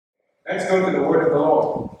Let's go to the Word of the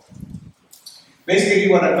Lord.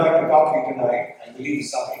 Basically, what I'd like to talk to you tonight, I believe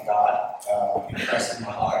is something God impressed in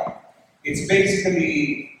my heart. It's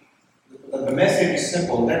basically, the message is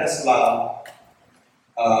simple. Let us love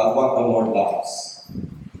what the Lord loves.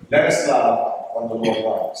 Let us love what the Lord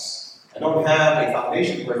loves. I don't have a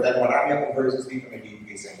foundation for that. Marami akong verses dito na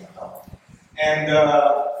ibibigay sa inyo. And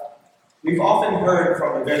we've often heard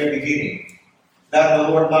from the very beginning that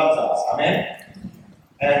the Lord loves us. Amen?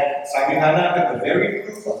 And sabi nga natin, the very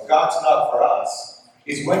proof of God's love for us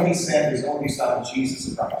is when He sent His only Son,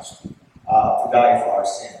 Jesus Christ, to die for our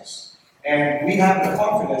sins. And we have the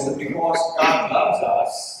confidence that because God loves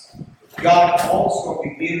us, God also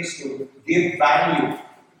begins to give value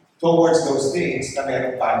towards those things na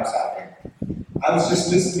meron tayo sa atin. I was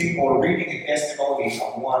just listening or reading a testimony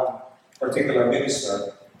of one particular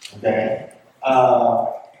minister. Okay?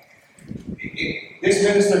 This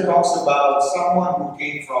minister talks about someone who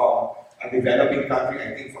came from a developing country,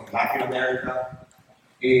 I think from Latin America.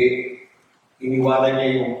 Iniwala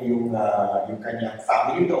niya yung kanyang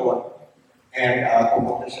family doon and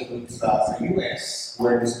pumunta siya doon sa US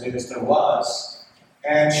where this minister was,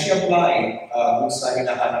 and she applied dun sa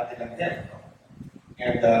hinahanap nilang tempo.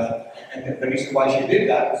 And the reason why she did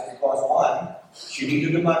that was because one, she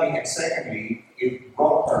needed the money, and secondly, it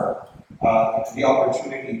brought her the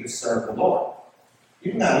opportunity to serve the Lord.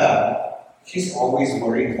 Yun nga lang, she's always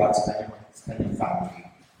worried about her family.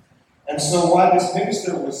 And so while this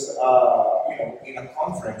minister was in a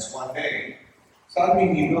conference one day, suddenly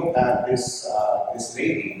he looked at this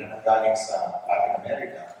lady na nanggaling sa Latin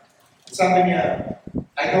America. And sabi niya,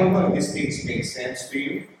 I don't know if this things make sense to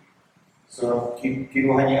you. So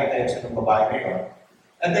kinuha niya attention ng babae na yun.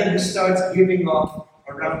 And then he starts giving off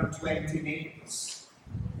around 20 names.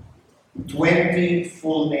 20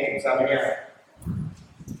 full names. Sabi niya,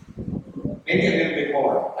 maybe a little bit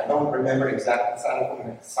more. I don't remember exactly.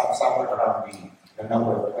 Somewhere around the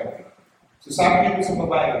number of 20. So sabi niya sa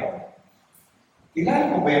babae niya, kilala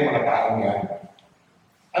mo ba yung mga taong yan?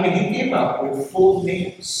 I mean, he came up with full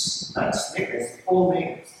names. Not snippets, full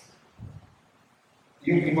names.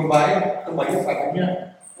 Yung babae, tumayo, sabi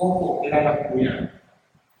niya, opo, kilala ko yan.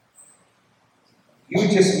 You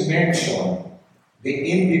just mentioned the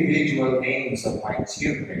individual names of my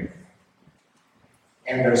children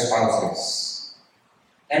and their spouses.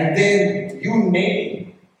 And then you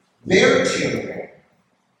name their children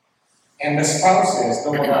and the spouses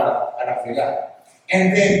ng mga anak nila.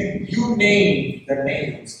 And then you name the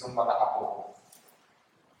names ng mga apo.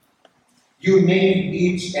 You name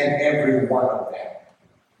each and every one of them.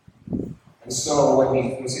 And so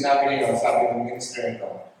when sinabi niya, sabi ng minister ito,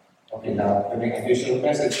 okay, now to make additional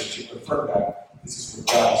message, and she confirmed that this is what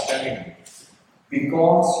God is telling you.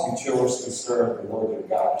 Because you chose to serve the Lord your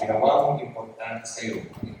God, ginawang importante sa iyo,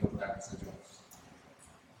 importante sa Diyos.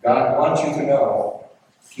 God wants you to know,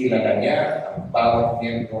 kilala niya ang bawat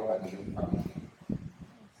miyembro ng iyong pamilya.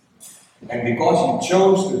 And because you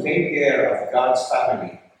chose to take care of God's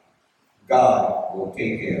family, God will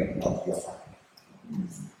take care of your family.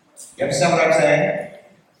 You understand what I'm saying?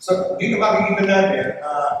 So, dito makikita natin,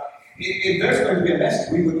 if there's going to be a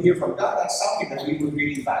message we would hear from God, that's something that we would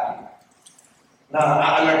really value. Na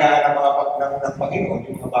aalagaan ng Panginoon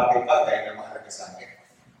yung mga bagay-bagay na mahalaga sa atin.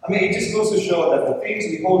 I mean, it just goes to show that the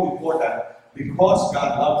things we hold important, because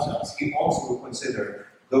God loves us, He also will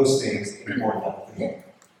consider those things important to Him.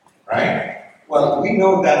 Right? Well, we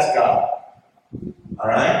know that's God.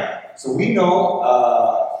 Alright? So we know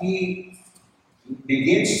He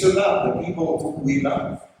begins to love the people who we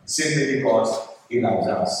love simply because He loves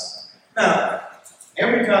us. Now,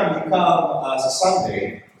 every time we come as a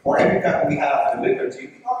Sunday, or every time we have the liturgy,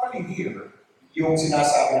 we normally hear yung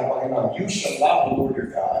sinasabi ng Panginoon, you shall love the Lord your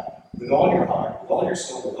God with all your heart, with all your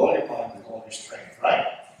soul, with all your mind, with all your strength,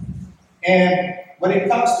 right? And when it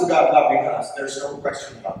comes to God loving us, there's no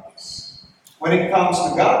question about this. When it comes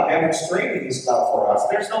to God demonstrating His love for us,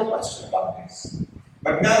 there's no question about this.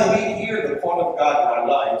 But now we hear the call of God in our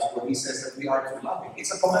lives where He says that we are to love Him. It's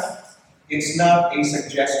a command. It's not a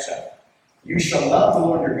suggestion. You shall love the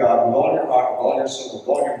Lord your God with all your heart, with all your soul, with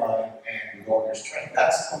all your mind, and with all your strength.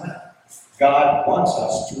 That's a command. God wants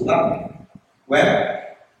us to love Him. Well,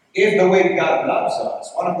 if the way God loves us,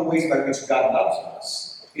 one of the ways by which God loves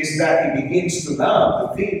us, is that He begins to love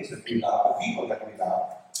the things that we love, the people that we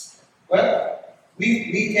love, well,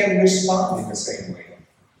 we can respond in the same way.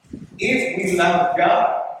 If we love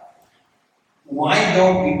God, why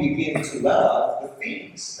don't we begin to love the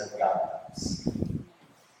things that God loves?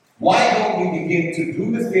 Why don't we begin to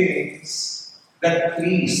do the things that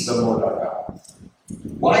please the Lord our God?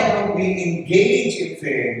 Why don't we engage in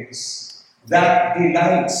things that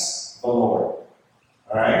delights the Lord.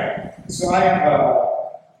 Alright? So I have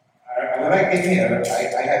when I came here,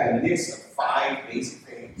 I had a list of 5 basic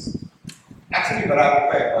things. Actually,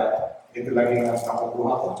 marami pa but ito lang yung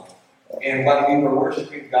nakukuha ko. And when we were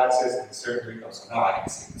worshiping, God says in certain rituals, now I can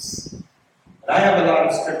see this. And I have a lot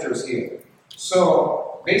of scriptures here.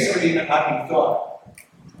 So, basically, in ating thought,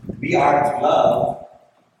 we are to love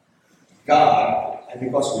God, and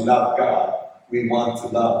because we love God, we want to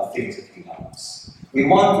love the things that He loves. We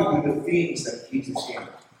want to do the things that pleases Him.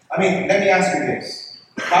 I mean, let me ask you this.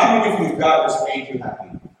 How many of you, God has made you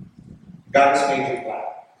happy? God has made you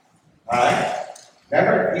glad.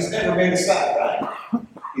 Alright? He's never made us sad, right?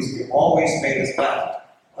 He's always made us glad.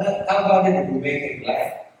 Well, how about it if we make Him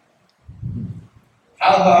glad?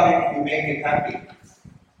 How about it if we make Him happy?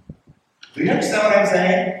 Do you understand what I'm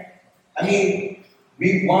saying? I mean,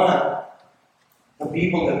 we want the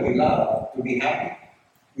people that we love to be happy.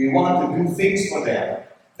 We want to do things for them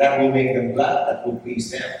that will make them glad, that will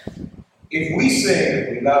please them. If we say that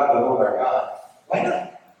we love the Lord our God, why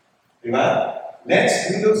not? Amen? Let's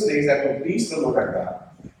do those things that will please the Lord our God.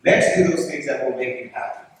 Let's do those things that will make Him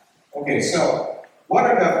happy. Okay, so what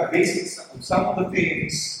are the basics, some of the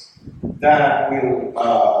things that will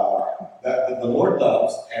that the Lord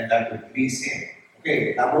loves and that will please Him?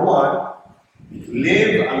 Okay, number 1,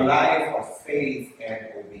 live a life of faith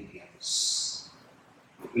and obedience.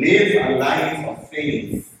 Live a life of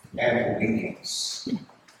faith and obedience.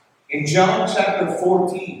 In John chapter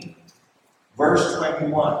 14, verse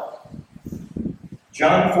 21.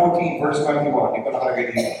 John 14, verse 21. Ito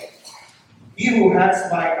nakalagay dito. He who has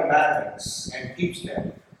my commandments and keeps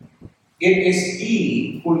them, it is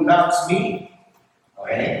he who loves me.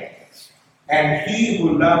 Okay? And he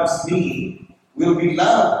who loves me will be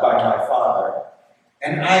loved by my Father,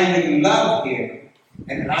 and I will love him,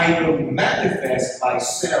 and I will manifest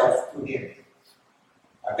myself to him.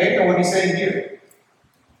 I think what he's saying here.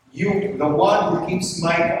 You, the one who keeps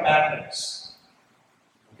my commandments.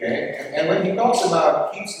 Okay? And when he talks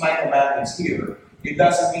about keeps my commandments here, it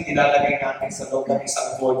doesn't mean ilalagay natin sa loob ng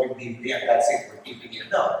isang void yung Biblia and that's it, we're keeping it.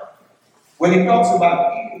 No. When he talks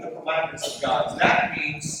about keeping the commandments of God, that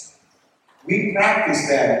means we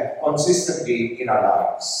practice them consistently in our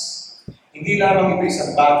lives. Hindi lamang ito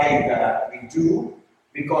isang bagay that we do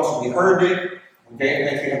because we heard it, okay, and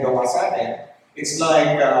then pinagawa sa atin. It's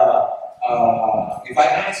like, if I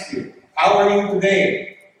ask you, how are you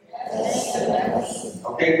today?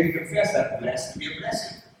 Okay, we confess that blessed to be a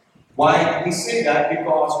blessing. Why do we say that?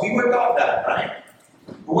 Because we were taught that, right?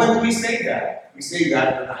 But when do we say that? We say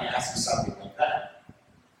that when I ask you something like that.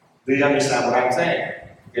 Do you understand what I'm saying?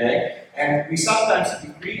 Okay? And we sometimes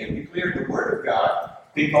decree and declare the word of God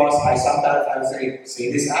because I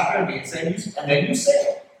say this after me, and then you say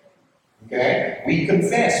it. Okay? We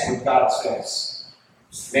confess what God says.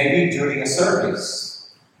 Maybe during a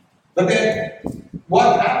service. But then,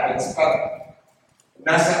 what happens pag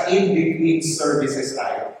nasa in-between services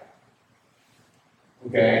tayo?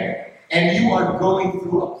 Okay? And you are going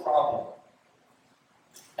through a problem.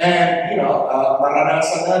 And,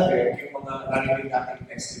 maranasan natin yung mga narinig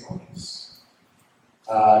nating testimonies.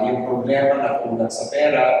 Yung problema na kulang sa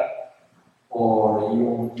pera, or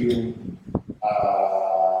yung medyo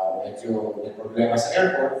may problema sa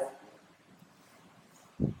airport.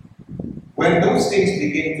 When those things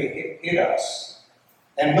begin to hit us,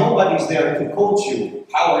 and nobody's there to coach you,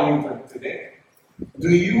 how are you today? Do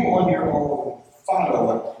you on your own follow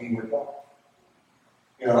what we were taught?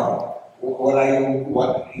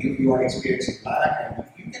 What you are experiencing back, and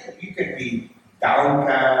you can be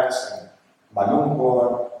downcast and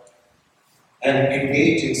malungkot and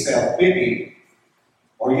engage in self-pity,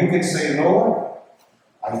 or you can say, Lord,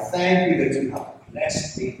 I thank you that you have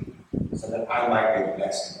blessed me so that I might be a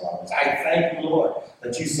blessing to others. I thank you, Lord,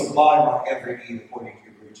 that you supply my every need according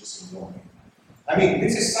to your riches and glory. I mean,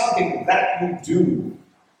 this is something that you do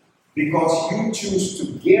because you choose to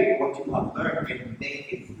get what you have learned and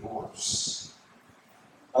make it yours.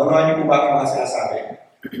 Alam niyo kung bakit mga sinasabi?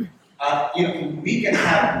 We can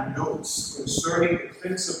have notes concerning the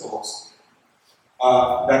principles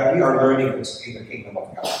that we are learning in the kingdom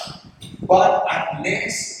of God. But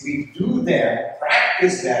unless we do them,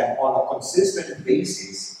 practice them on a consistent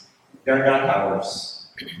basis, they're not ours.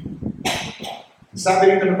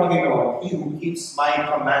 Sabi rito ng Panginoon, he who keeps my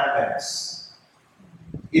commandments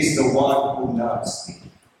is the one who loves me.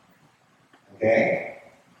 Okay?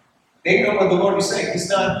 Take note what the Lord is saying. He's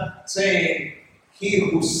not saying, he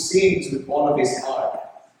who sings with all of his heart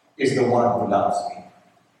is the one who loves me.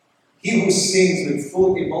 He who sings with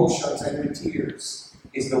full emotions and with tears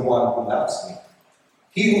is the one who loves me.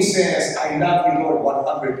 He who says, I love you, Lord,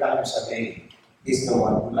 100 times a day is the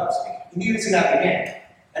one who loves me. Hindi rin sinabi niya.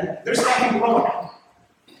 And there's nothing wrong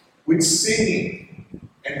with singing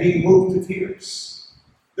and being moved to tears.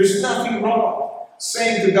 There's nothing wrong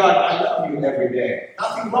saying to God, I love you every day.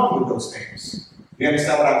 Nothing wrong with those things. You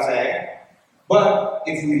understand what I'm saying? But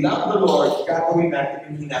if we love the Lord, gagawin natin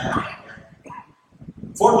yung hinahanap niya.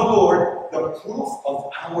 For the Lord, the proof of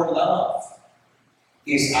our love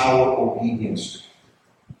is our obedience.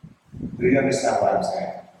 Do you understand what I'm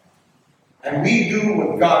saying? And we do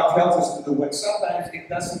what God tells us to do, when sometimes it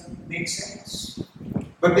doesn't make sense.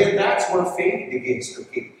 But then that's where faith begins to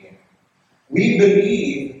kick in. We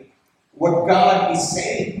believe what God is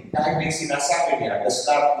saying, kahit may sinasabi niya, does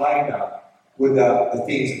not line up with the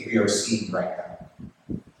things that we are seeing right now.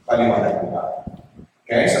 Paliwanag ko ba?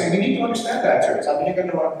 Okay, so we need to understand that, church. Sabi niya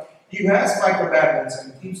naman, He has my commandments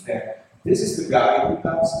and keeps them. This is the guy who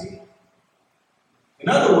loves me. In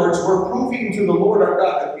other words, we're proving to the Lord our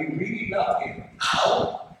God that we really love Him.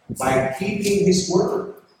 How? By keeping His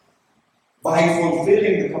word. By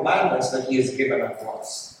fulfilling the commandments that He has given unto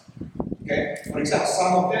us. Okay? For example,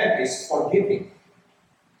 some of them is forgiving.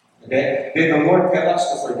 Okay? Did the Lord tell us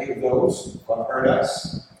to forgive those who have hurt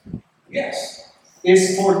us? Yes.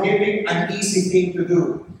 Is forgiving an easy thing to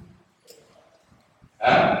do?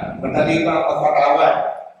 Madali ba ang pagpatawad?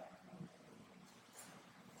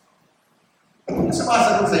 Kung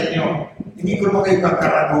sumasagot sa inyo, hindi ko naman kayo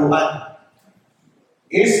kakaraduhan.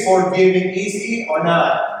 Is forgiving easy or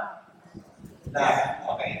not? Not.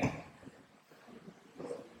 Okay.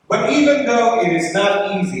 But even though it is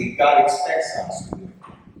not easy, God expects us to do it.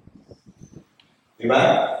 Diba?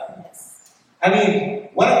 I mean,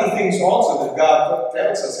 one of the things also that God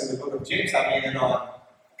tells us in the book of James,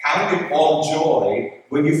 count it all joy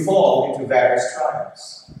when you fall into various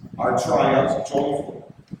trials. Are trials joyful?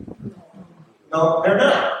 No, they're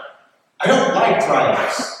not. I don't like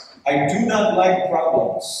trials. I do not like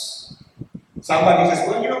problems. Somebody says,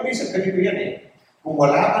 well, minsan ganito yan eh. Kung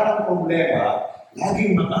wala ka ng problema,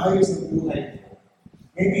 laging maayos ang buhay mo,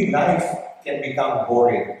 maybe life can become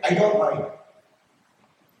boring. I don't like it.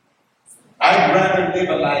 I'd rather live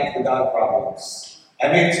a life without problems.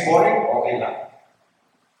 I mean, it's boring, okay lang.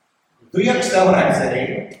 Do you understand what I'm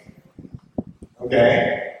saying?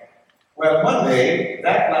 Okay? Well, one day,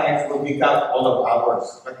 that life will become all of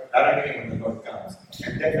ours. But I don't know when the Lord comes.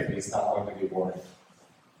 And definitely it's not going to be boring.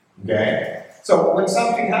 Okay? So, when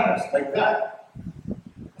something happens like that,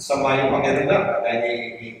 sama yung pangyayon lang, dahil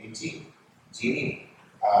ni Jeannie,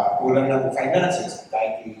 kulang ng finances,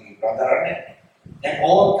 dahil ni Brother Arnett, and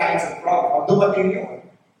all kinds of problems. Pag dumating yun,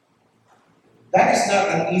 that is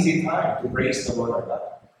not an easy time to praise the Lord our God.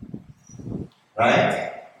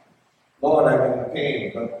 Right? Lord, I'm in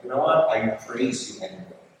pain, but you know what? I praise you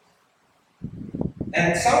anyway.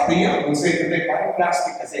 And some people will say today, parang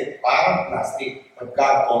plastic, but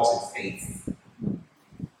God calls it faith.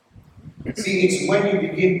 See, it's when you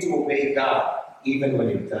begin to obey God, even when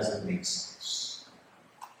it doesn't make sense.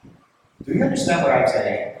 Do you understand what I'm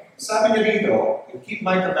saying? Sabi niya dito, you keep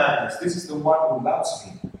my commandments, this is the one who loves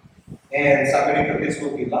me. And sabi nito, this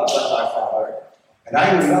will be loved by my Father, and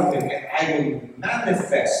I will love him, and I will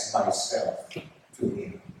manifest myself to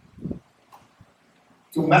him.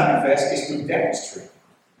 To manifest is to demonstrate,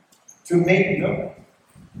 to make known.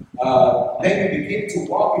 Then you begin to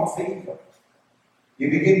walk in favor. You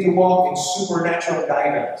begin to walk in supernatural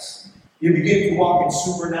guidance. You begin to walk in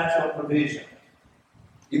supernatural provision.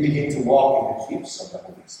 You begin to walk in the gifts of the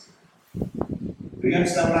Holy Spirit. Do you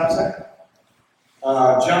understand what I'm saying?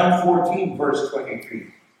 John 14, verse 23.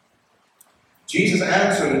 Jesus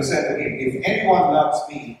answered and said to him, if anyone loves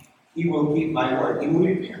me, he will keep my word. He will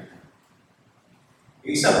live here.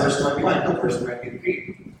 He said, verse 21 to verse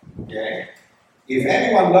 23. Okay? If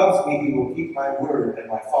anyone loves me, he will keep my word, and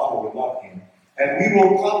my Father will love him. And we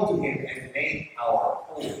will come to him and make our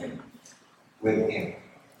home with him.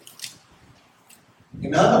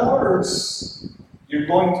 In other words, you're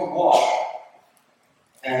going to walk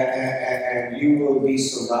and you will be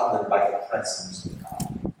surrounded by the presence of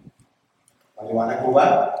God. Maliwanag ko ba?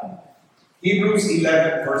 Hebrews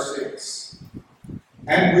 11 verse 6.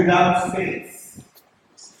 And without faith,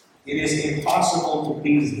 it is impossible to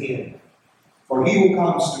please him. For he who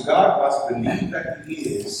comes to God must believe that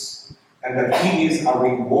he is, and that he is a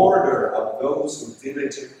rewarder of those who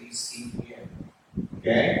diligently seek him.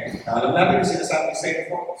 Okay? Now, alam natin yung sinasabi ni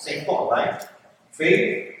St. Paul, right?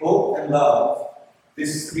 Faith, hope, and love,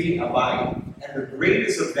 these three abide. And the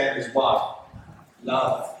greatest of them is what?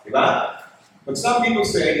 Love. Diba? But some people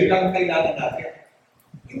say, yun lang kailangan natin.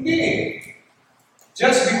 Hindi.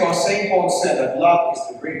 Just because St. Paul said that love is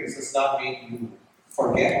the greatest does not make you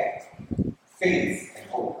forget faith and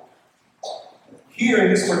hope. Here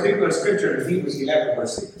in this particular scripture, in Hebrews 11,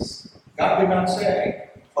 verse 6, God did not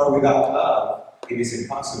say, for without love, it is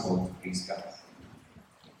impossible to please God.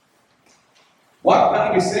 What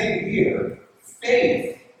God is saying here,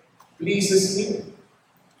 faith pleases me.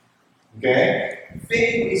 Okay?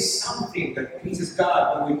 Faith is something that pleases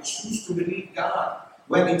God when we choose to believe God.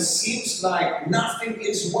 When it seems like nothing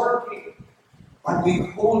is working, but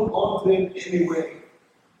we hold on to Him anyway.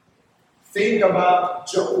 Think about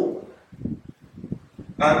Job.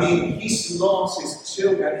 I mean, he's lost his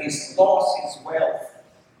children, he's lost his wealth.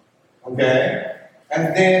 Okay?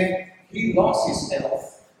 And then he lost his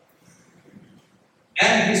health.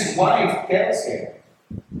 And his wife tells him,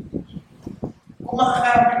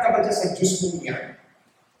 kumakapit ka ba dyan sa Diyos mo yan?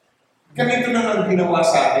 Ganito na lang ginawa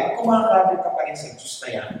sa atin, kumakapit ka pa rin sa Diyos na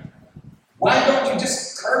yan. Why don't you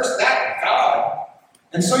just curse that God?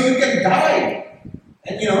 And so you can die.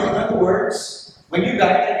 And in other words, when you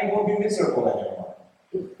die, then you won't be miserable anymore.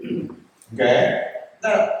 Okay?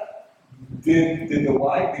 Now, did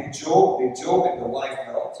Job and the wife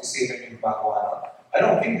know si Satan yung bago? I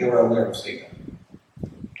don't think they were aware of Satan.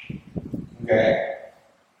 Okay?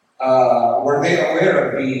 Were they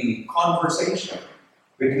aware of the conversation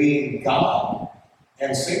between God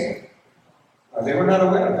and Satan? They were not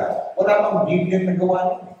aware of that. Wala bang Biblia na gawa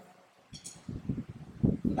nila?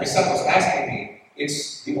 My son was asking me,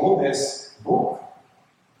 it's the oldest book.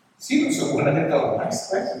 Sino sumulat nito?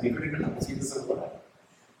 Nice question. Hindi ko rin alam kung sino sumulat.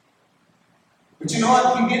 But you know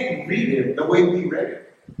what? He didn't read it the way we read it.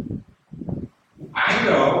 I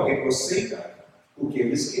know it was Satan who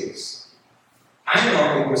killed his kids. I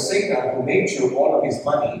know it was Satan who made sure all of his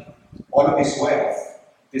money, all of his wealth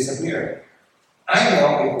disappeared. I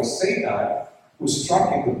know it was Satan who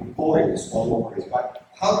struck him with boils all over his body.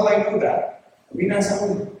 How do I know that?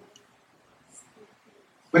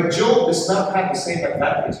 But Job does not have the same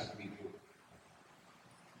advantage as we do.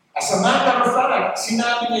 As a matter of fact,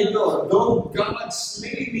 sinabi niya ito, though God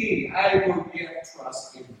slay me, I will yet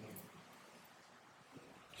trust in Him.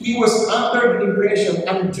 He was under the impression,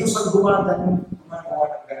 ang Diyos ang gumagawa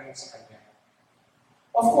ng ganun sa kanya.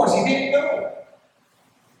 Of course, he didn't know.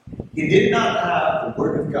 He did not have the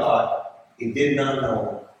Word of God. He did not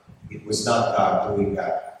know it was not God doing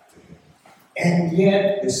that to him. And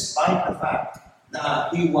yet, despite the fact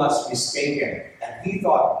that he was mistaken and he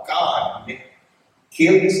thought God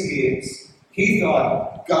killed his kids, he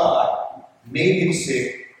thought God made him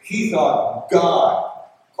sick, he thought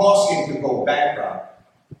God caused him to go bankrupt.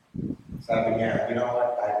 Sabi niya, you know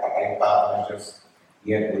what, kahit pakain pa ako na Diyos,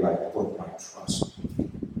 yet will I put my trust.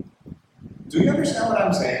 Do you understand what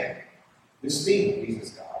I'm saying? This thing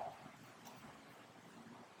pleases God.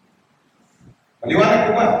 Maliwanag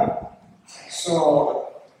ko ba? So,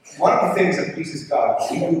 one of the things that pleases God,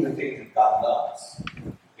 we do the things that God loves,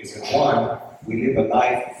 is that one, we live a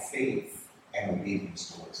life of faith and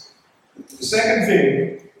obedience towards Him. The second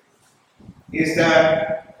thing is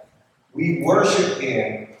that we worship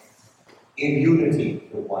Him in unity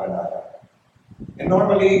with one another. And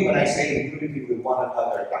normally, when I say unity with one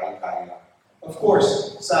another, tayo-tayo. Of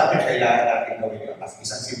course, sa atin kailangan natin gawin yun. As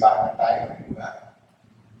isang simbahan na tayo, di ba?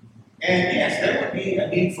 And yes, there would be a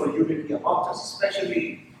need for unity among us,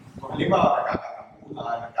 especially kung halimbawa,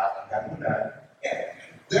 nagkakatampuhan, nagkakaganunan.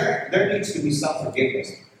 Yeah, there needs to be some forgiveness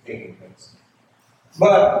taking place.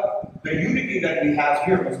 But the unity that we have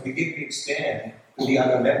here must begin to extend to the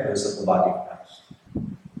other members of the body of Christ.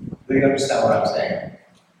 Do you understand what I'm saying?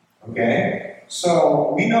 Okay? So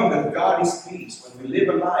we know that God is pleased when we live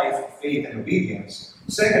a life of faith and obedience.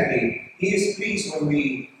 Secondly, He is pleased when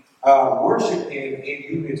we worship Him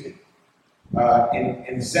in unity.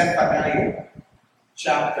 In Zephaniah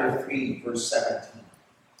chapter 3, verse 17.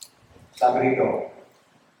 Sabi rito,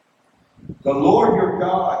 the Lord your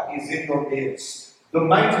God is in your midst. The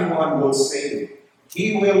mighty one will save.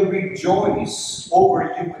 He will rejoice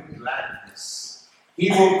over you with gladness.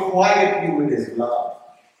 He will quiet you with His love.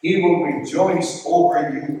 He will rejoice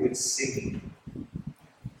over you with singing.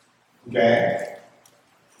 Okay?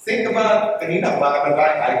 Think about, kanina,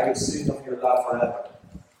 I could sing of your love forever.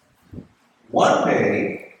 One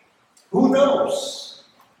day, who knows?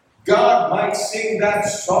 God might sing that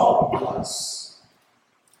song to us.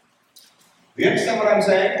 Do you understand what I'm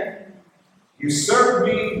saying? You serve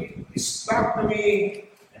me, you stuck to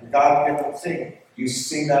me, and God can sing. You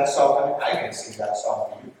sing that song to me, I can sing that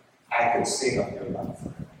song to you. I can sing of your love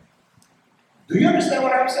forever. Do you understand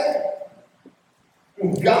what I'm saying?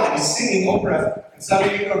 God is singing over us. And some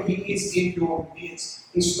of you know He is in your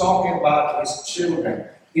midst. He's talking about His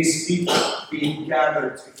children, His people being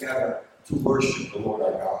gathered together to worship the Lord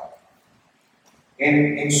our God.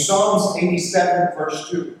 In Psalms 87, verse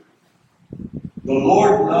 2, The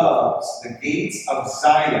Lord loves the gates of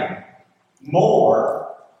Zion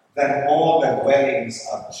more than all the dwellings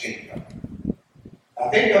of Jacob. I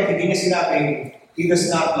think hindi niya sinabing, He does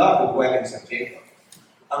not love the dwellings of Jacob.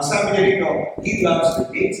 Ang sabi niya dito, He loves the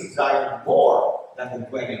gates of Zion more than the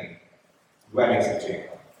dwellings of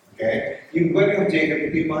Jacob. Okay? Yung dwelling of Jacob,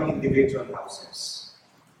 hindi mga individual houses.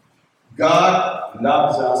 God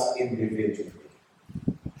loves us individually.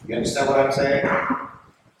 You understand what I'm saying?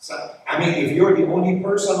 So, I mean, if you're the only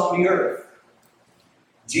person on the earth,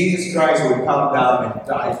 Jesus Christ will come down and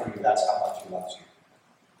die for you. That's how much He loves you.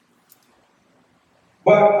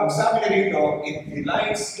 But ang sabi niya dito, it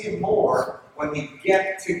delights Him more when we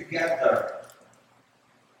get together.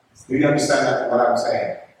 Do you understand what I'm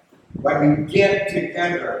saying? When we get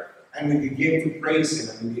together and we begin to praise Him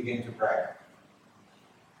and we begin to pray.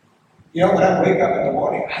 You know, when I wake up in the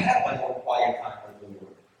morning, I have my own quiet time with the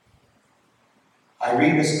Lord. I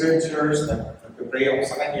read the scriptures, nag-pray ako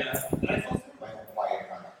sa Kanya, and I fulfill my own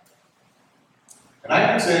quiet time. And I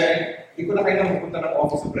can say, hindi ko na kailangan magpunta ng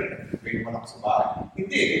office of prayer. Pray naman ako sa bahay.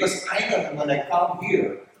 Hindi, because I know that when I come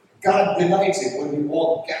here, God delights it when we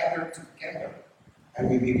all gather together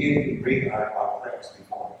and we begin to bring our prayers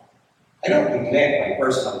before Him. I don't neglect my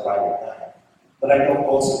personal private time, but I don't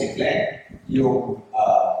also neglect yung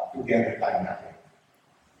together time natin.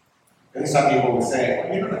 Kasi some people will say,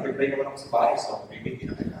 well, nag-pray naman ako sa bahay, so maybe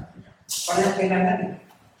hindi na kailangan niya. Parang kailangan niya.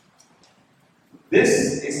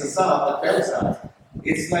 This is a psalm that tells us,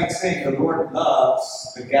 it's like saying the Lord loves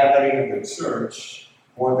the gathering of the church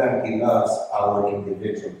more than He loves our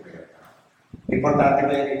individual prayer time. Importante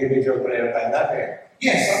ba yung individual prayer time natin?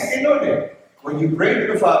 Yes, sabi kay Lord eh. When you pray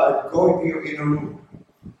to the Father, go into your inner room.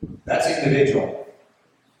 That's individual.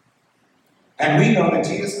 And we know that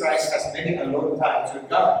Jesus Christ has many alone times with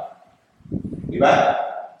God. Diba?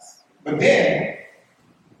 But then,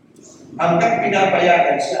 hanggang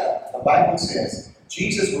pinapayagan siya, the Bible says,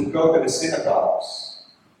 Jesus would go to the synagogues.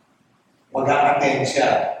 Mag-a-attend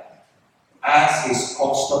siya as His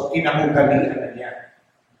custom, kinakugalian na niya.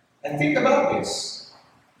 And think about this.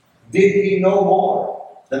 Did He know more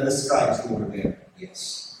than the scribes who were there?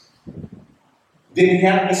 Yes. Did He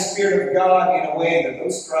have the Spirit of God in a way that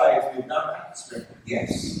those scribes did not have the Spirit?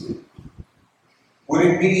 Yes. Would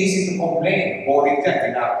it be easy to complain? Boring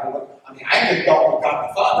that. I mean, I could talk to God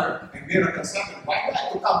the Father and miracle something. Why do I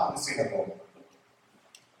have to come to the synagogue?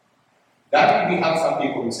 That would be how some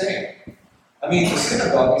people would say. I mean, the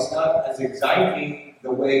synagogue is not as exciting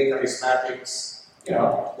the way charismatics,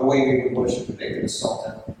 the way we would worship today to the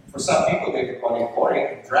Sultan. For some people, they would call it boring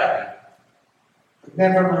and draggy. But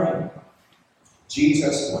never mind.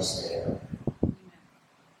 Jesus was there.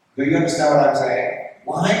 Do you understand what I'm saying?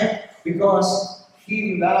 Why? Because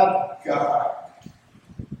He loved God,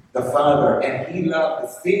 the Father, and He loved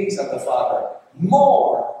the things of the Father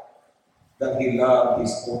more than He loved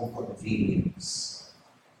His own convenience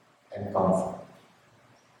and comfort.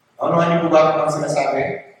 Ano niyo po ba ang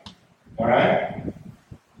sinasabi? Alright?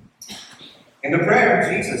 In the prayer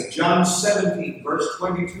of Jesus, John 17, verse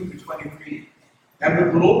 22 to 23, and the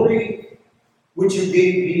glory which You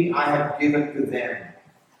gave Me, I have given to them,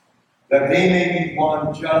 that they may be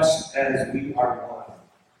one just as We are one.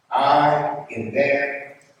 I in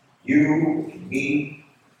them, You in Me,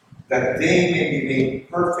 that they may be made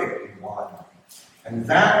perfect in one, and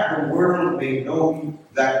that the world may know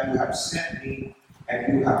that You have sent Me, and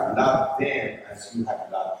You have loved them as You have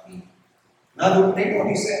loved Me. Now, look what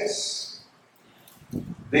He says.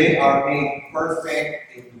 They are made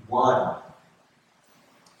perfect in one.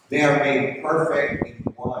 They are made perfect in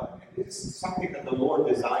one. And this is something that the Lord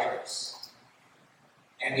desires.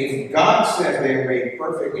 And if God says they are made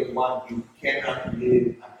perfect in one, you cannot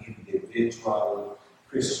live an individual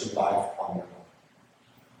Christian life on your own.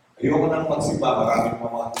 Ayoko nang magsimba, maraming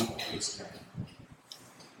mga hypocrites na.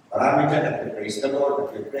 Marami dyan nag-praise the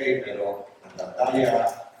Lord, nag-pray, pero nagtataya,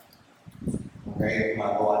 okay,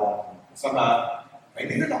 gumagawa ng masama.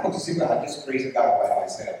 Hindi na ako magsisimba, I just praise God by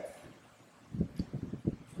myself.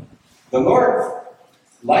 The Lord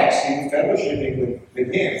likes you fellowshipping with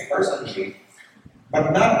Him personally,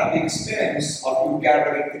 but not at the expense of you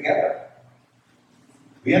gathering together.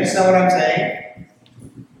 Do you understand what I'm saying?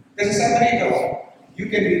 Kasi sabi nito, you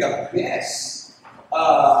can be the best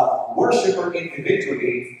worshiper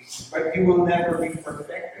individually, but you will never be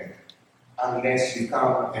perfected unless you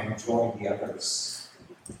come and join the others.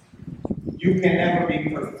 You can never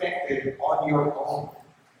be perfected on your own.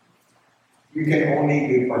 You can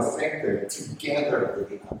only be perfected together with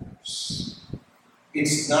the others.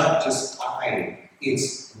 It's not just I,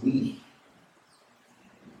 it's we.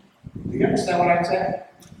 Do you understand what I'm saying?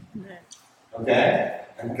 Okay?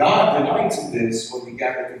 And God delights in this when we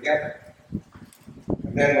gather together.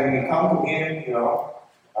 And then when we come to Him,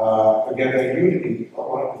 together in unity,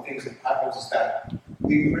 one of the things that happens is that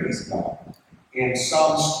we praise God. In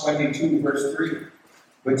Psalms 22, verse 3,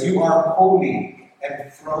 but you are holy and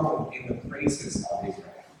enthroned in the praises of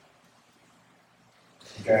Israel.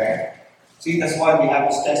 Okay? See, that's why we have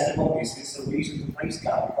this testimony. It's a reason to praise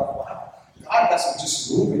God. Because, wow, God doesn't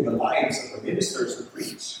just move in the lives of the ministers who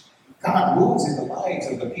preach. God moves in the lives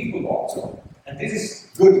of the people also. And this is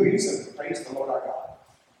good reason to praise the Lord our God.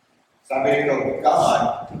 Sabi nito,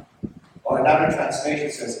 God, or another translation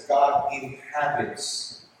says, God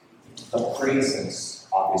inhabits the praises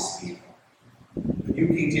of His people. The New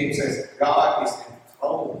King James says, God is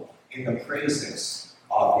enthroned in the praises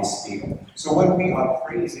of His people. So when we are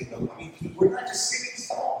praising the Lord, we're not just singing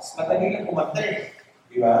songs. Madali lang kumanta eh.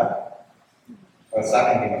 Di ba? Well, sa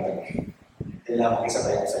akin, di madali. Kailangan ko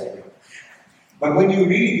isabayan sa inyo. But when you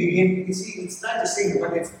really begin, you see, it's not just singing,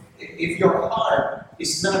 but if your heart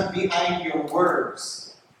is not behind your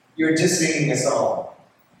words, you're just singing a song.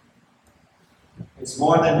 It's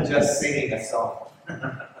more than just singing a song.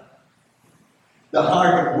 The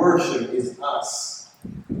heart of worship is us.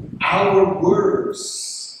 Our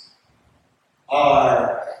words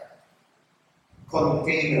are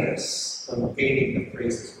containers containing the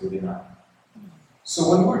praises within us. So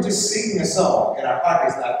when we're just singing a song and our heart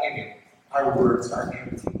is not in it, our words are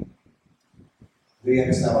empty. Do you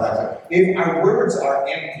understand what I'm saying? If our words are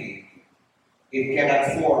empty, it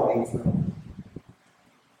cannot form a throne.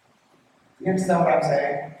 Do you understand what I'm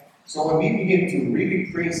saying? So when we begin to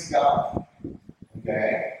really praise God,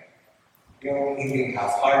 okay, yung hindi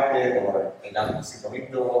half-hearted or kailangan si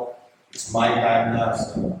Kamito, it's my time now,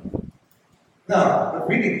 so. No, but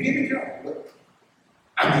really, give it your all.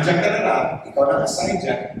 Andiyan ka na lang, ikaw na aside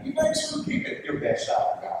dyan, you might as well give it your best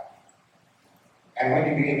shot to God. And when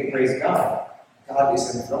you begin to praise God, God is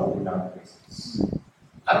enthroned in our praises.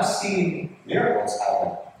 I've seen miracles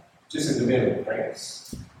happen just in the middle of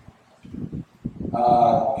praise.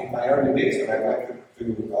 In my early days when I went to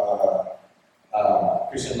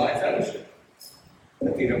Christian Life Fellowship,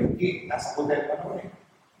 the Tinabuki, nasa hotel pa noon eh.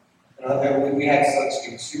 We had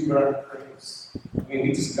such exuberant praise. I mean,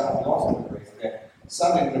 we just got lost in the praise. Then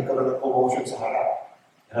suddenly nagkaroon ng commotion sa harap.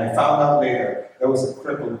 And I found out later, there was a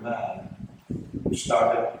crippled man who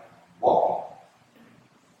started walking.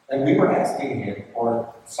 And we were asking him, or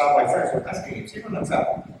some of my friends were asking him, sino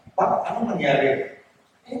nagsabi? Bakit? Anong nangyari?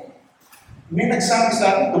 May nagsabi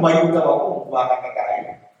sa akin, tumayo daw ako, kumakanta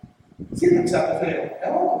tayo. Sino nagsabi sa'yo?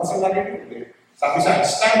 Ewan ko, basta narinig ko. Sabi sa akin,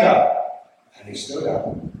 stand up. And he stood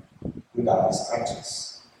up without his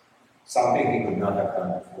crutches. Something he could not have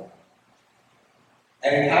done before.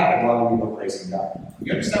 And it happened while we were praising God.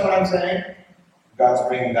 You understand what I'm saying? God's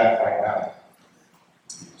bringing that right now.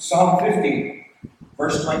 Psalm 50.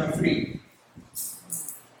 Verse 23.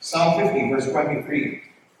 Psalm 50, verse 23.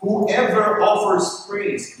 Whoever offers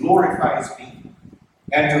praise glorifies me,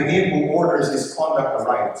 and to him who orders his conduct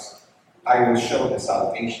aright, I will show the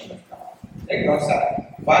salvation of God. There you go, sir.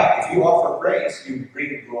 But if you offer praise, you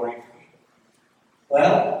bring glory to me.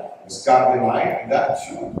 Well, is God delight in that?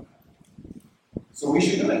 Sure. So we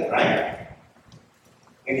should do it, right?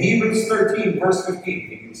 In Hebrews 13, verse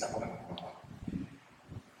 15,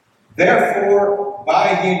 therefore,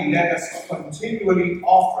 by him let us continually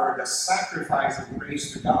offer the sacrifice of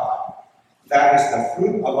praise to God. That is the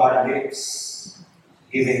fruit of our lips,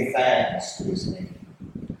 giving thanks to his name.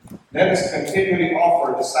 Let us continually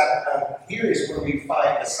offer the sacrifice. Here is where we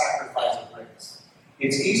find the sacrifice of praise.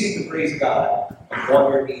 It's easy to praise God when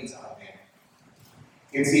all your needs are met.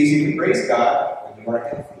 It's easy to praise God when you are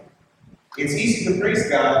healthy. It's easy to praise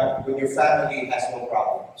God when your family has no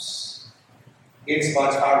problems. It's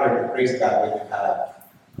much harder to praise God when you have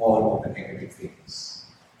all of the negative things.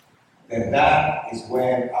 Then that is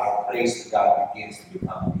when our praise to God begins to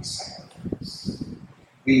become a sacrifice.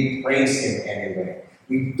 We praise him anyway.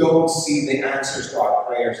 We don't see the answers to our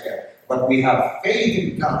prayers yet, but we have faith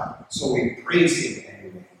in God, so we praise him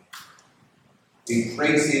anyway. We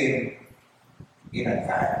praise him in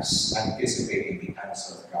advance, anticipating the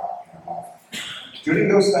answer of God in our life. During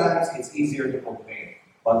those times, it's easier to complain,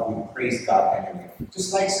 but we praise God anyway.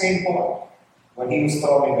 Just like St. Paul, when he was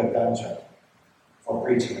thrown in the dungeon for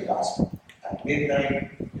preaching the gospel. At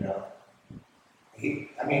midnight,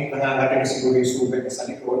 nangangating siguro yung subit sa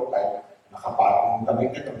likod, like, nakapatong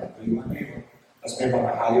damit nito, natuyuan na yun. Tapos may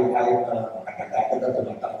mga hayop-hayop na nakaganda-ganda,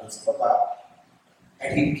 tumatanggal sa baba.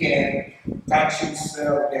 And he can touch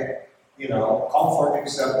himself and, comfort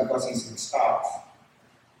himself because he's in stocks.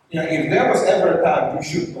 If there was ever a time you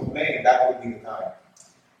should complain, that would be the time.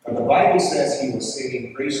 But the Bible says he was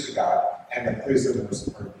singing praise to God, and the prisoners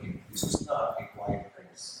heard him. This was not a quiet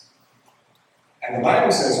praise. And the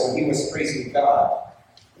Bible says when he was praising God,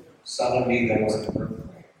 suddenly there was an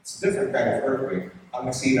earthquake. It's a different kind of earthquake. Ang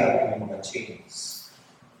nasira ng mga chains.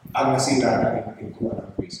 Ang nasira ng pintuan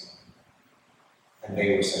ng prison. And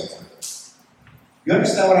they were set free. You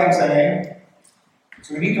understand what I'm saying?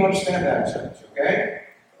 So we need to understand that, church, okay?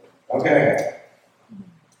 Okay.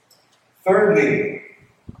 Thirdly,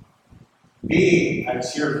 being a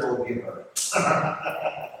cheerful giver.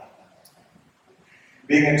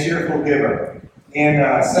 Being a cheerful giver. In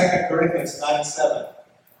 2 Corinthians 9:7.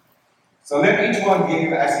 So let each one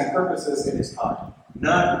give as he purposes in his heart,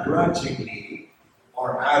 not grudgingly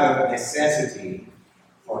or out of necessity,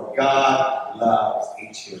 for God loves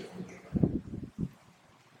a cheerful giver.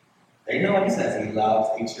 They know what he says, he loves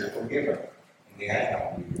a cheerful giver. Hindi ay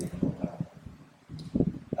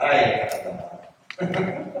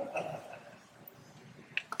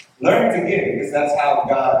learn to give, because that's how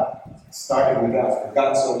God started with us. For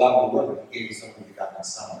God so loved the world that he gave his only begotten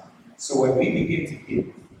Son. So when we begin to give,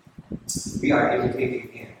 we are imitating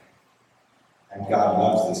him. And God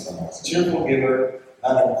loves this from us. Cheerful giver,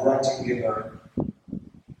 not a grudging giver.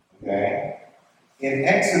 Okay? In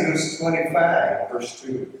Exodus 25, verse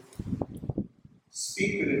 2,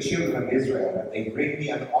 speak to the children of Israel that they bring me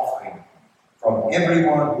an offering. From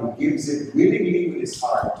everyone who gives it willingly with his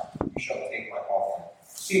heart, you shall take my offering.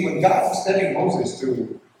 See, when God was telling Moses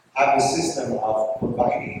to have the system of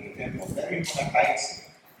providing the temple, there yung mga tithes.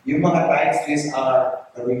 Yung mga tithes are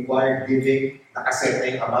the required giving, nakaset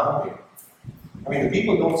na amount. I mean, the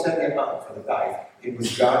people don't set the amount for the tithe. It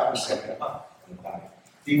was God who set the amount for the tithe.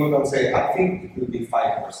 People don't say, I think it will be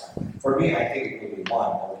 5%. For me, I think it will be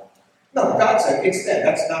 1%. No, God said, it's 10.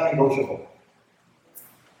 That's not negotiable.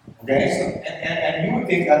 Okay? So, and you would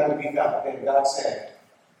think that would be God. Then God said,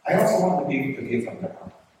 I also want the people to give from their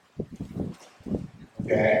heart.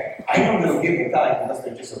 Okay? I know they'll give the tithe because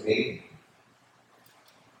they're just obeying.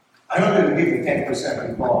 I know they'll give the 10%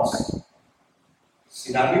 because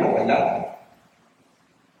sinabi ko kailangan.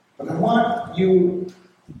 But I want you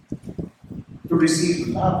to receive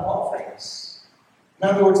love offerings. In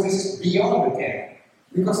other words, this is beyond the 10.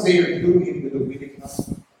 Because they are doing it with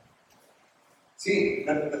obedience. See,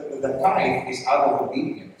 the tithe is out of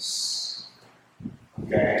obedience.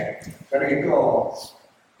 Okay? But it goes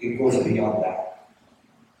beyond that.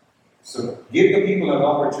 So give the people an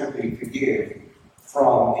opportunity to give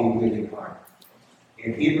from a willing heart.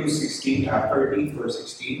 In Hebrews 13, verse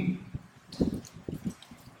 16,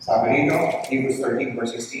 sabi nito, Hebrews 13,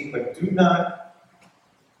 verse 16, but do not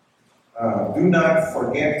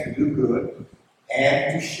forget to do good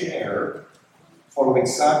and to share, for with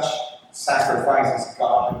such sacrifices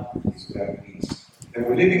God is well pleased. They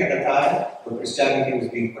were living at a time where Christianity was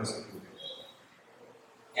being persecuted,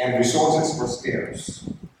 and resources were scarce.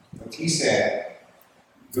 But he said,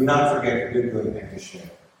 do not forget to do good and to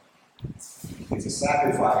share. It's a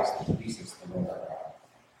sacrifice that pleases the Lord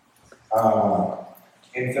our God.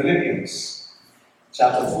 In Philippians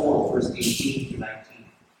chapter 4, verse 18 to 19.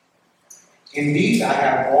 Indeed, I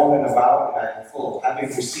have all and about, and I am full, having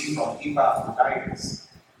received from Epaphroditus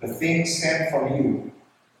the things sent from you,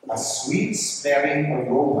 a sweet-smelling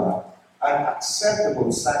aroma, an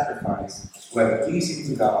acceptable sacrifice, whether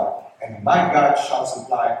pleasing to God, and my God shall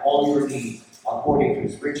supply all your needs according to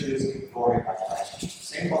his riches in glory by Christ.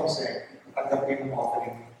 Same concept.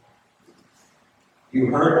 Offering. You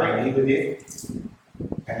heard I needed it,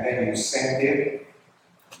 and then you sent it.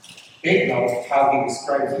 Take note how he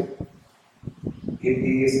describes it. It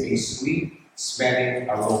is a sweet-smelling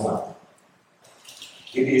aroma.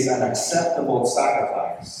 It is an acceptable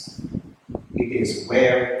sacrifice. It is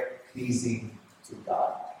well-pleasing to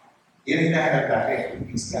God. Yan ang hinahanap natin,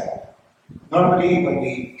 please God. Normally, when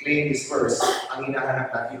we claim this verse, ang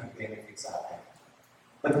hinahanap natin yung benefit sa atin.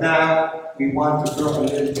 But now, we want to grow a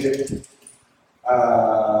little bit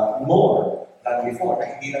more than before. Na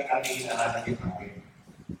hindi lang natin hinahanap yung atin.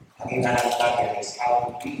 Ang hinahanap natin is how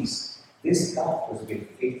to please this God who has been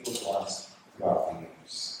faithful to us throughout the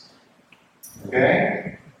years.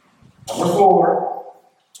 Okay? Number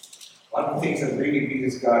 4, one of the things that really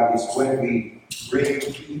pleases God is when we bring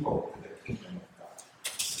people to the kingdom of God.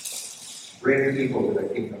 Bring people to the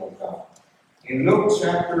kingdom of God. In Luke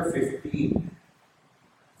chapter 15,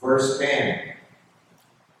 verse 10.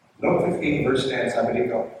 Luke 15, verse 10, sabi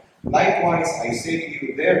dito, likewise, I say to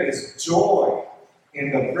you, there is joy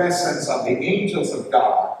in the presence of the angels of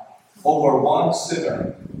God over one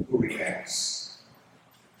sinner who repents.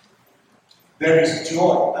 There is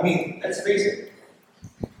joy. I mean, let's face it.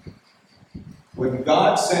 When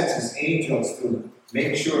God sends his angels to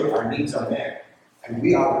make sure our needs are met, and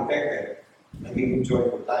we are protected, and we enjoy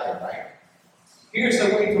good life, right? Here's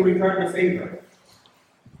a way to return the favor.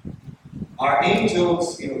 Our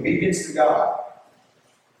angels in obedience to God,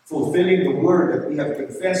 fulfilling the word that we have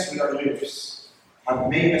confessed with our lips, have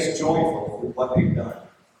made us joyful with what they've done.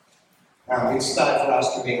 Now it's time for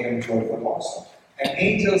us to make them joyful also. And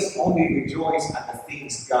angels only rejoice at the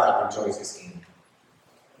things God rejoices in.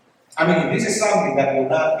 I mean, this is something that will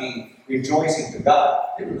not be rejoicing to God.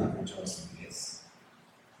 They will not rejoice in this.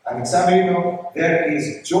 And some of you know, there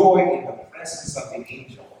is joy in the presence of the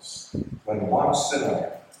angels when one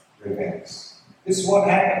sinner repents. This is what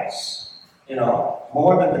happens,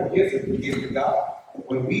 more than the gift that we give to God.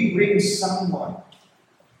 When we bring someone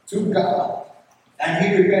to God, and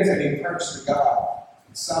he repents and he turns to God,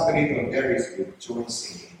 somebody knows there is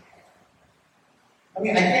rejoicing in heaven. I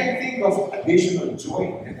mean, I can't think of additional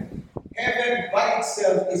joy in heaven. Heaven by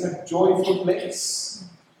itself is a joyful place.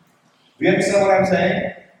 Do you understand what I'm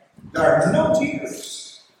saying? There are no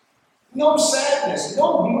tears, no sadness,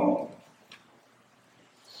 no gloom.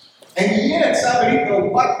 And yet, somebody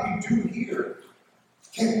knows what we do here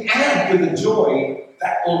can add to the joy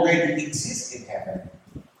that already exists in heaven.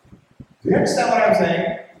 Do you understand what I'm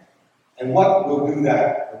saying? And what will do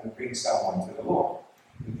that when we bring someone to the Lord?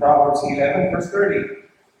 In Proverbs 11, verse 30,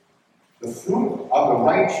 the fruit of the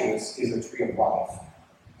righteous is a tree of life,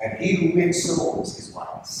 and he who wins souls is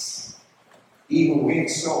wise. He who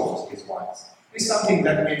wins souls is wise. It's something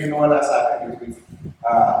that maybe no one has happened if we've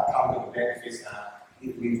come to the benefits now.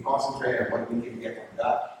 We've concentrated on what we can get from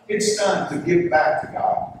God. It's time to give back to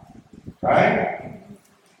God. Right?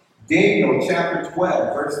 Daniel chapter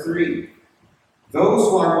 12, verse 3. Those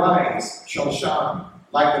who are wise shall shine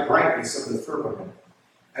like the brightness of the firmament,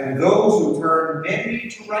 and those who turn many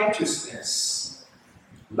to righteousness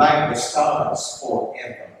like the stars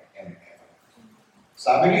forever and ever.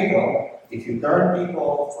 Sabi if you turn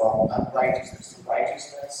people from unrighteousness to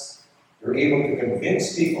righteousness, you're able to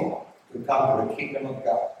convince people to come to the kingdom of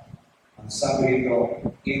God. And sabi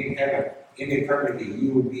in heaven, in eternity,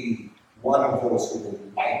 you will be one of those who will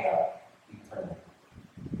light up eternity.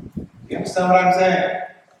 You understand what I'm saying?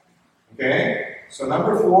 Okay? So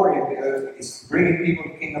number 4 is bringing people to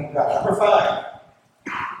the kingdom of God. Number 5,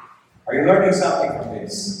 are you learning something from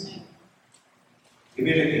this?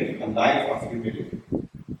 Humility, a life of humility.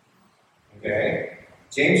 Okay?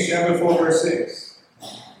 James chapter 4, verse 6.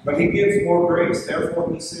 But he gives more grace.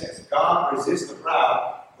 Therefore he says, God resists the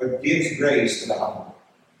proud, but gives grace to the humble.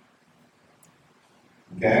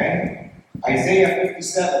 Okay? Isaiah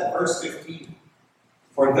 57, verse 15.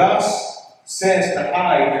 For thus says the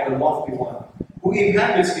high and the lofty one, who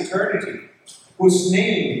inhabits eternity, whose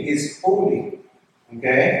name is holy.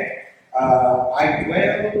 Okay? I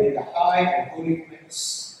dwell in the high and holy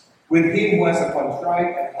place, with him who has a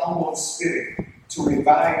contrite and humble spirit, to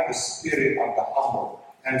revive the spirit of the humble,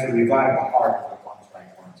 and to revive the heart of the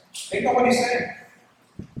contrite ones. They know what he's saying.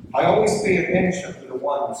 I always pay attention to the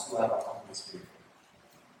ones who have a humble spirit.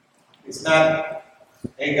 It's not,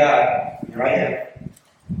 hey God, here I am.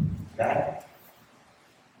 God.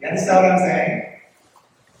 You understand what I'm saying?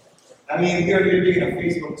 I mean, we're living in a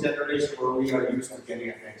Facebook generation where we are used to getting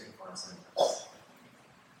attention for ourselves.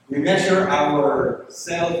 We measure our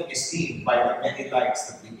self-esteem by the many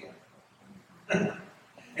likes that we get.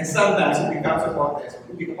 And sometimes it becomes a contest.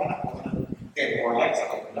 People want to get more likes.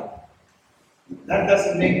 That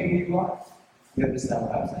doesn't make who you are. You understand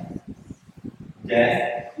what I'm saying?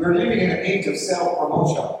 Okay? We're living in an age of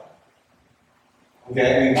self-promotion.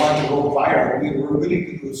 Okay? We want to go viral. We're willing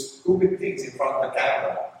to do stupid things in front of the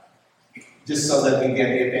camera just so that we get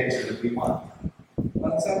the attention that we want.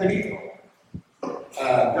 Well, somebody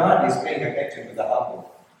God is paying attention to the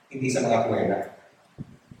humble. Hindi sa mga kuwela.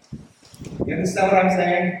 You understand what I'm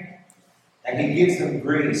saying? And he gives them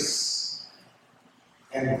grace.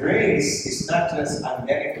 And grace is not just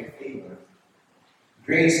unmerited favor.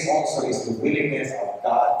 Grace also is the willingness of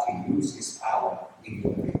God to use his power in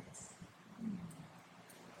your life.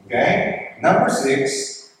 Okay? Number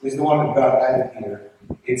 6 is the one that God added here.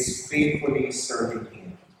 It's faithfully serving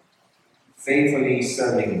him. Faithfully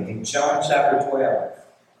serving him. In John chapter 12,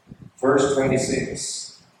 verse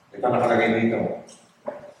 26. Ito nakalagay dito.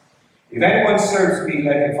 If anyone serves me,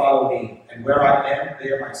 let him follow me. And where I am,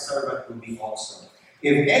 there my servant will be also.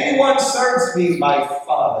 If anyone serves me, my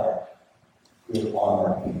Father will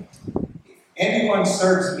honor him. If anyone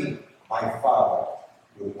serves me, my Father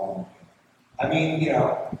will honor him. I mean,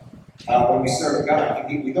 when we serve God,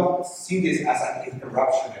 we don't see this as an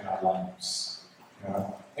interruption in our lives.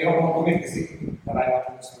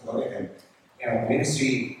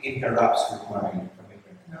 Ministry interrupts with my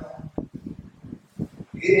commitment. No.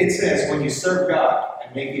 It says, when you serve God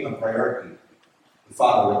and make Him a priority, the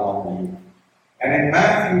Father will honor you. And in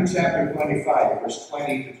Matthew chapter 25, verse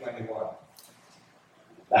 20 to 21,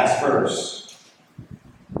 last verse,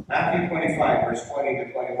 Matthew 25, verse 20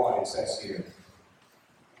 to 21, it says here,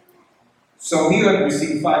 so he who had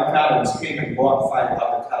received 5 talents came and bought 5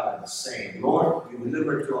 other talents, saying, Lord, you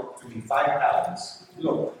delivered to me 5 talents.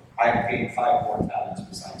 Look, I have gained 5 more talents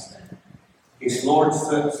besides them. His Lord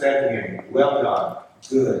said to him, well done,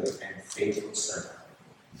 good and faithful servant.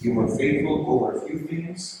 You were faithful over a few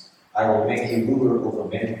things. I will make you ruler over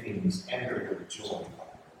many things. Enter your joy.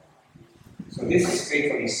 So this is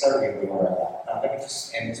faithfully serving the Lord. Now let me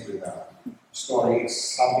just end this with a story.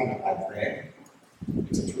 It's something that I've read.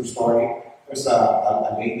 It's a true story. There's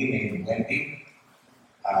a lady named Wendy.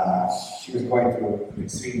 She was going through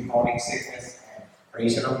extreme chronic sickness, and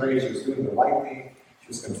praise and praise, she was doing the right thing. She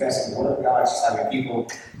was confessing the word of God. She's having people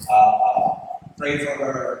pray for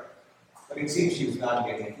her. But it seems she was not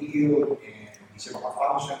getting healed, and she had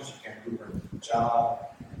malfunctions. She can't do her job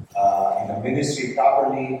in the ministry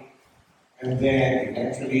properly. And then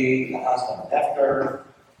eventually the husband left her,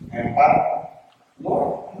 and parang,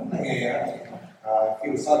 Lord, ano nangyayari? I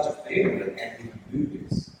feel such a failure that I can't even do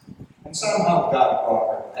this. And somehow God brought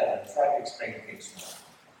her to heaven and tried to explain things to her.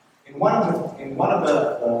 In one of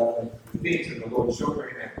the things that the Lord showed her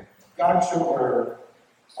in heaven, God showed her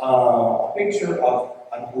a picture of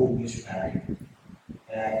an old missionary.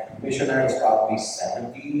 And the missionary was probably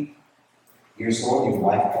 70 years old, his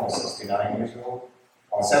wife was 69 years old.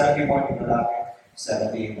 Or 71 yung lalaki,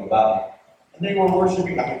 70 yung babae. And they were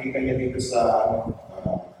worshiping, nakikita niya dito sa,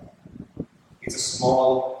 it's a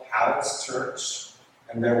small house church,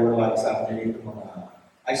 and there were like something dito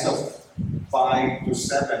I saw 5 to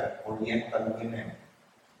 7 Oriental women.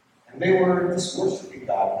 And they were just worshiping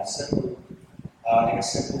God in a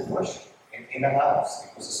simple worship, in a house.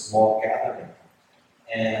 It was a small gathering.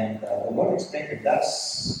 And the Lord explained that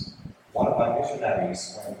that's one of my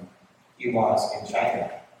missionaries when he was in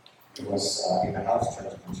China. He was in a house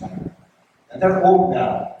church in China. And they're old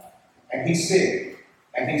now. And he's sick.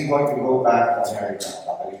 And he's going to go back to America.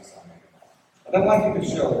 But I want you to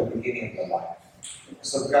show the beginning of the life.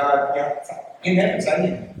 So God, in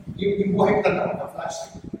heaven, you buhay ka lang ng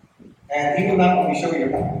flashlight. And He will not only show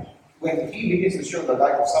you life. When He begins to show the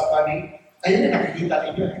life of somebody, ayun na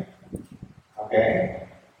nakikita ninyo eh. Okay?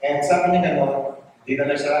 And sabi niya gano'n, di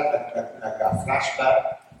na siya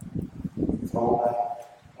nag-flashback,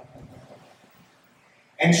 throwback.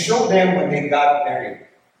 And show them when they got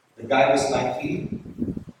married. The guy was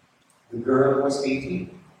 19, the girl was 18.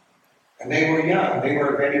 And they were young, they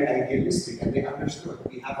were very idealistic, and they understood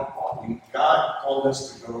we have a call. God called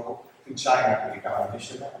us to go to China to become a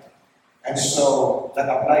missionary. And so,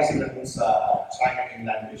 nag-apply sila dun sa China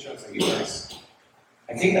Inland Mission sa US.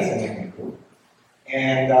 I think that's the name of the group.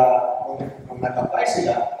 And kung nag-apply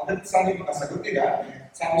sila, sabi ko nasagot nila,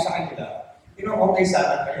 sabi sa kanila, okay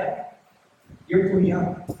sana kaya, you're too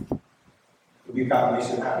young to become a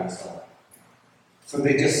missionary. So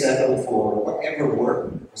they just settled for whatever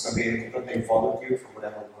work was available. They volunteered for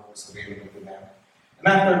whatever work was available to them. And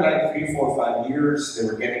after like 3, 4, 5 years, they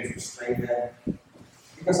were getting frustrated.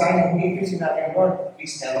 Because I need missionary, Lord,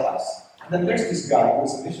 please tell us. And then there's this guy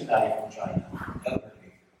who's a missionary from China,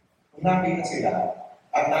 elderly. Kung nakita sila,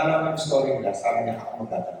 at nalaman yung story nila, sabi niya, ako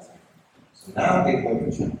magdadala sa'yo. So now they go to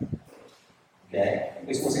China. Okay?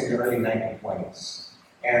 This was in the early 1920s.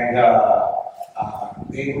 And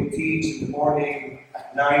they would teach in the morning,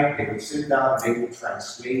 at night, they would sit down, they would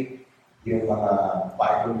translate yung mga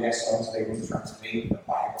Bible lessons, they would translate the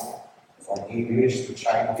Bible from English to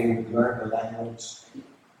China, they would learn the language.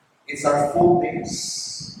 It's our full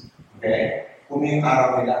days, okay? Kuming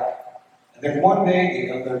araw nila. And then one day,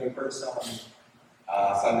 the elderly person,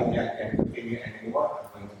 sabi niya, I can't continue anymore, I'm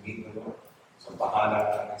going to meet the Lord. So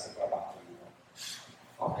bahala na sa trabaho.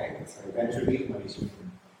 Okay, so eventually, when he's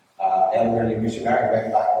elderly missionary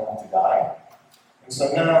went back home to die. And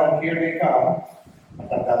so now, here they come,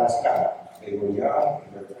 matanda na sila. They were young,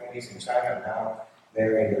 in their 20s in China, now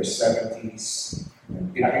they're in their 70s.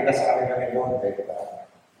 And pinakita sa kanila ni Lord that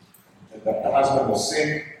the husband was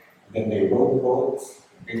sick, then they rowed the boat,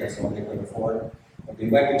 okay, that's what they could afford. When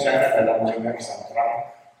they went to China, dala mo rin ng isang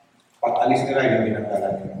trunk. Pag-alis nila, yung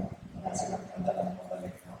pinagdala nila. Silang dala ng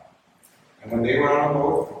pabalik. And when they were on the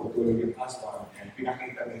boat, tutulog yung husband, and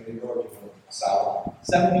pinakita ni Lord yung asawa,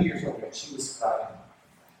 70 years old, and she was crying.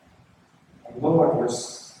 And Lord, we're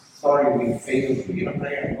sorry we failed you.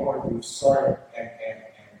 Prayer, Lord, we're sorry. And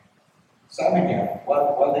sabi niya,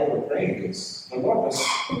 while they were praying this, the Lord was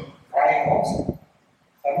crying also.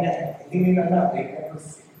 Sabi niya, hindi nila na, they never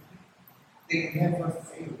failed. They never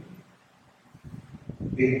failed.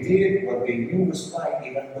 They did what they knew was right,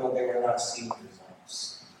 even though they were not seeing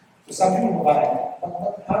results. So sabi ng babae,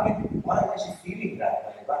 why was she feeling that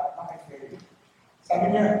way? Bakit failing?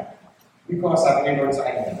 Sabi niya, because sabi ni Lord sa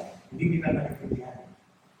kanya, hindi nila nakikindihan.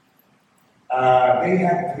 They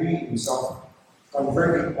had dreams of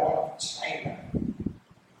converting all of China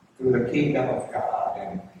to the kingdom of God,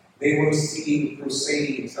 and they were seeing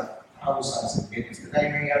crusades of thousands and millions. The guy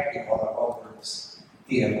may have been all about this,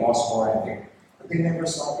 T.L. Osborne, but they never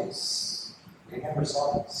saw this. They never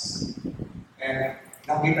saw this. And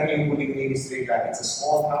nakita niyo yung huling ministry God. It's a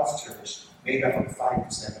small house church made up of 5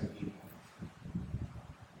 to 7 people.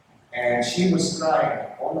 And she was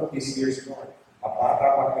crying all of these years, Lord. Bata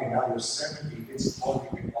pa kami, now we're 70, it's all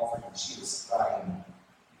been offered, and she was crying.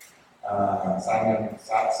 Sana,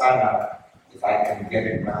 if I can get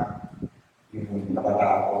it now, yung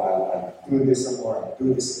kabataan ko, I'll do this some more, I'll do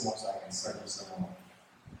this some more so I can serve some more.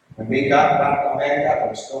 When they got back to America, there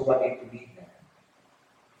was nobody to meet them.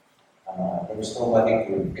 There was nobody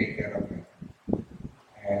to take care of them.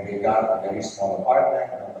 And they got a very small apartment,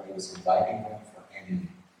 nobody was inviting them for any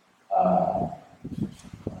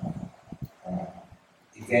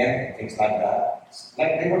event, things like that. It's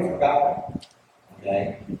like they were forgotten.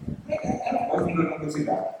 Okay? And of course, we couldn't do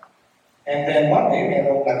that. And then one day,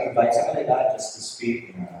 merong nag-invite sa kanila just to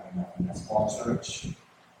speak in a small church.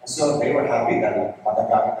 And so they were happy that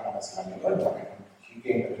magagamit na naman sila ni Lord. And he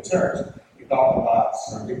came to the church. He talked about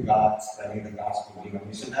serving God, spreading the gospel, being a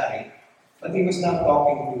missionary. But he was not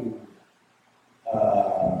talking to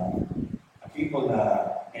people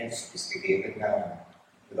and sophisticated now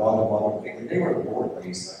with all the modern things. They were bored by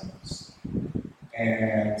his sermons.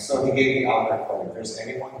 And so he gave the altar call. If there's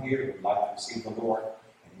anyone here who would like to receive the Lord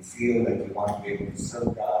and you feel that you want to be able to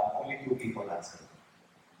serve God, only 2 people answered.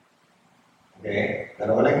 Okay?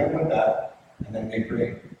 Dalawa lang pumunta, and then they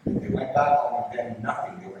prayed. And they went back home and then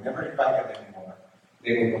nothing. They were never invited anymore.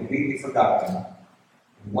 They were completely forgotten.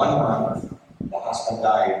 In 1 month, the husband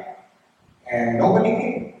died. And nobody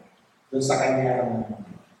came doon sa kanyang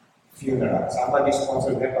funeral. Somebody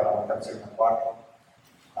sponsored them para magkabsir ng kwarto.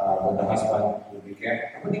 When the husband would be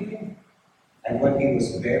kept, nobody came. And when he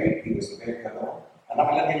was buried alone. Ang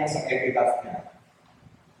nakalagay niya sa epitaph niya,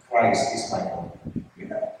 Christ is my home. You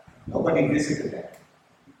know? Nobody visited them.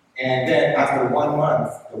 And then after 1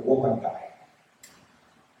 month, the woman died.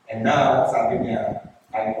 And now, sabi niya,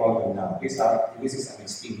 I call them now. This is an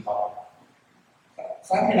esteemed couple.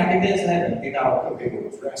 Sabi niya, nakita niya sa heaven, tinawag ko, they were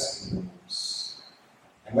dressed in robes.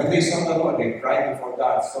 And when they saw the Lord, they cried before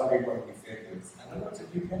God, sorry Lord, we failed you. And the Lord said,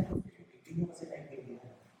 you can't forgive me. Hindi mo kasi naintindihan.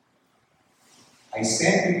 I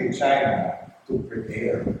sent you to China to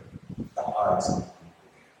prepare the hearts of people.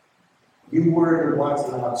 You were the ones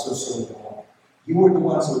that are so long. You were the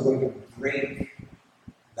ones who were going to break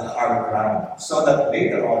the hard ground so that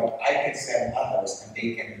later on I can send others and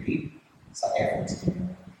they can reap sa efforts.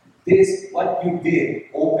 This, what you did,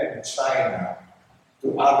 opened China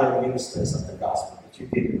to other ministers of the gospel that you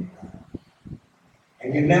didn't know.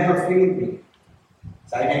 And you never failed me.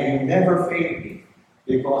 You never failed me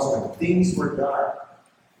because when things were dark,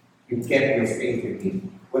 you kept your faith in me.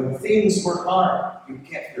 When things were hard, you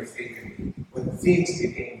kept your faith in me. When things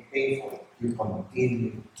became painful, you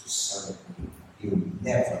continued to serve me. You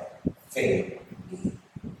never failed me.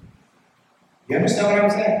 You understand what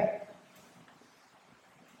I'm saying?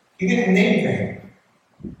 He didn't name them.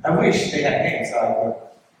 I wish they had names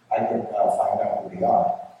so I could find out who they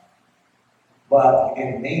are. But he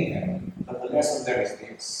didn't name them. But the lesson there is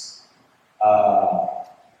this.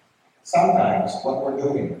 Sometimes what we're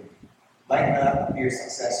doing might not appear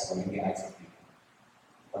successful in the eyes of people.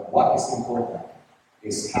 But what is important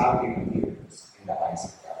is how it appears in the eyes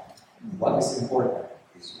of God. What is important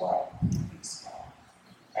is what he pleases God.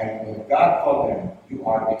 And when God called them, you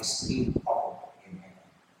are the esteemed couple in heaven.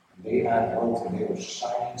 They had robes and they were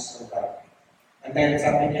shining so brightly. And then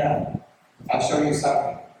sabi niya, I'll show you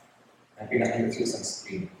something. And pinakita siya sa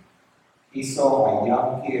screen. He saw a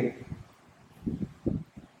young kid,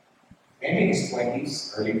 maybe in his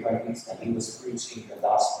 20s, early 20s, and he was preaching the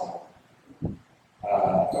gospel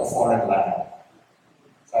to a foreign land.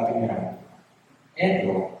 Sabi niya,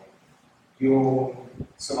 Edo, yung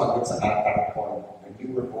sumagot sa altar call when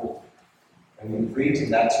you were old, when you preached in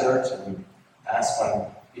that church and you asked for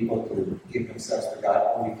people to give themselves to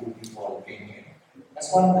God, only 2 people came in.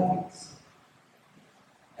 That's one of the things.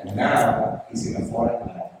 And now he's in a foreign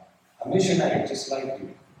land, a missionary just like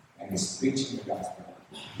you, and he's preaching the gospel.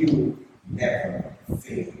 You never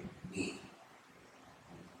fail me.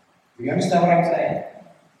 Do you understand what I'm saying?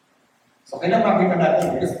 So kailangan makita natin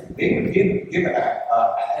because they would give a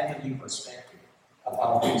heavenly perspective. of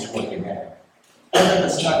how things work in heaven. Heaven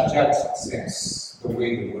does not judge success the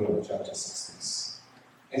way the world judges success.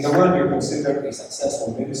 In the world, you're considered a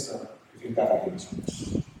successful minister if you've got a big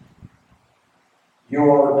church.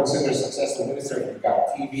 You're considered a successful minister if you've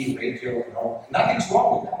got TV, radio, and all. Nothing's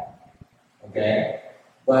wrong with that. Okay?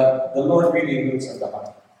 But the Lord really looks at the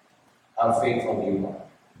heart. How faithful you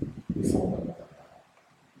are before the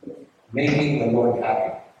Lord. Making the Lord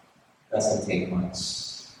happy doesn't take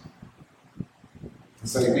much.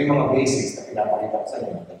 So ito yung mga basics na pinapakita ko sa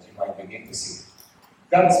inyo that you might begin to see.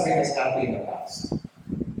 God's made us happy in the past.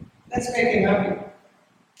 Let's make Him happy.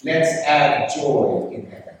 Let's add joy in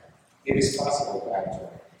heaven. It is possible to add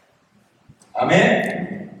joy.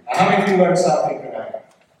 Amen? How many of you learned something tonight?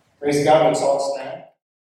 Praise God, let's all stand.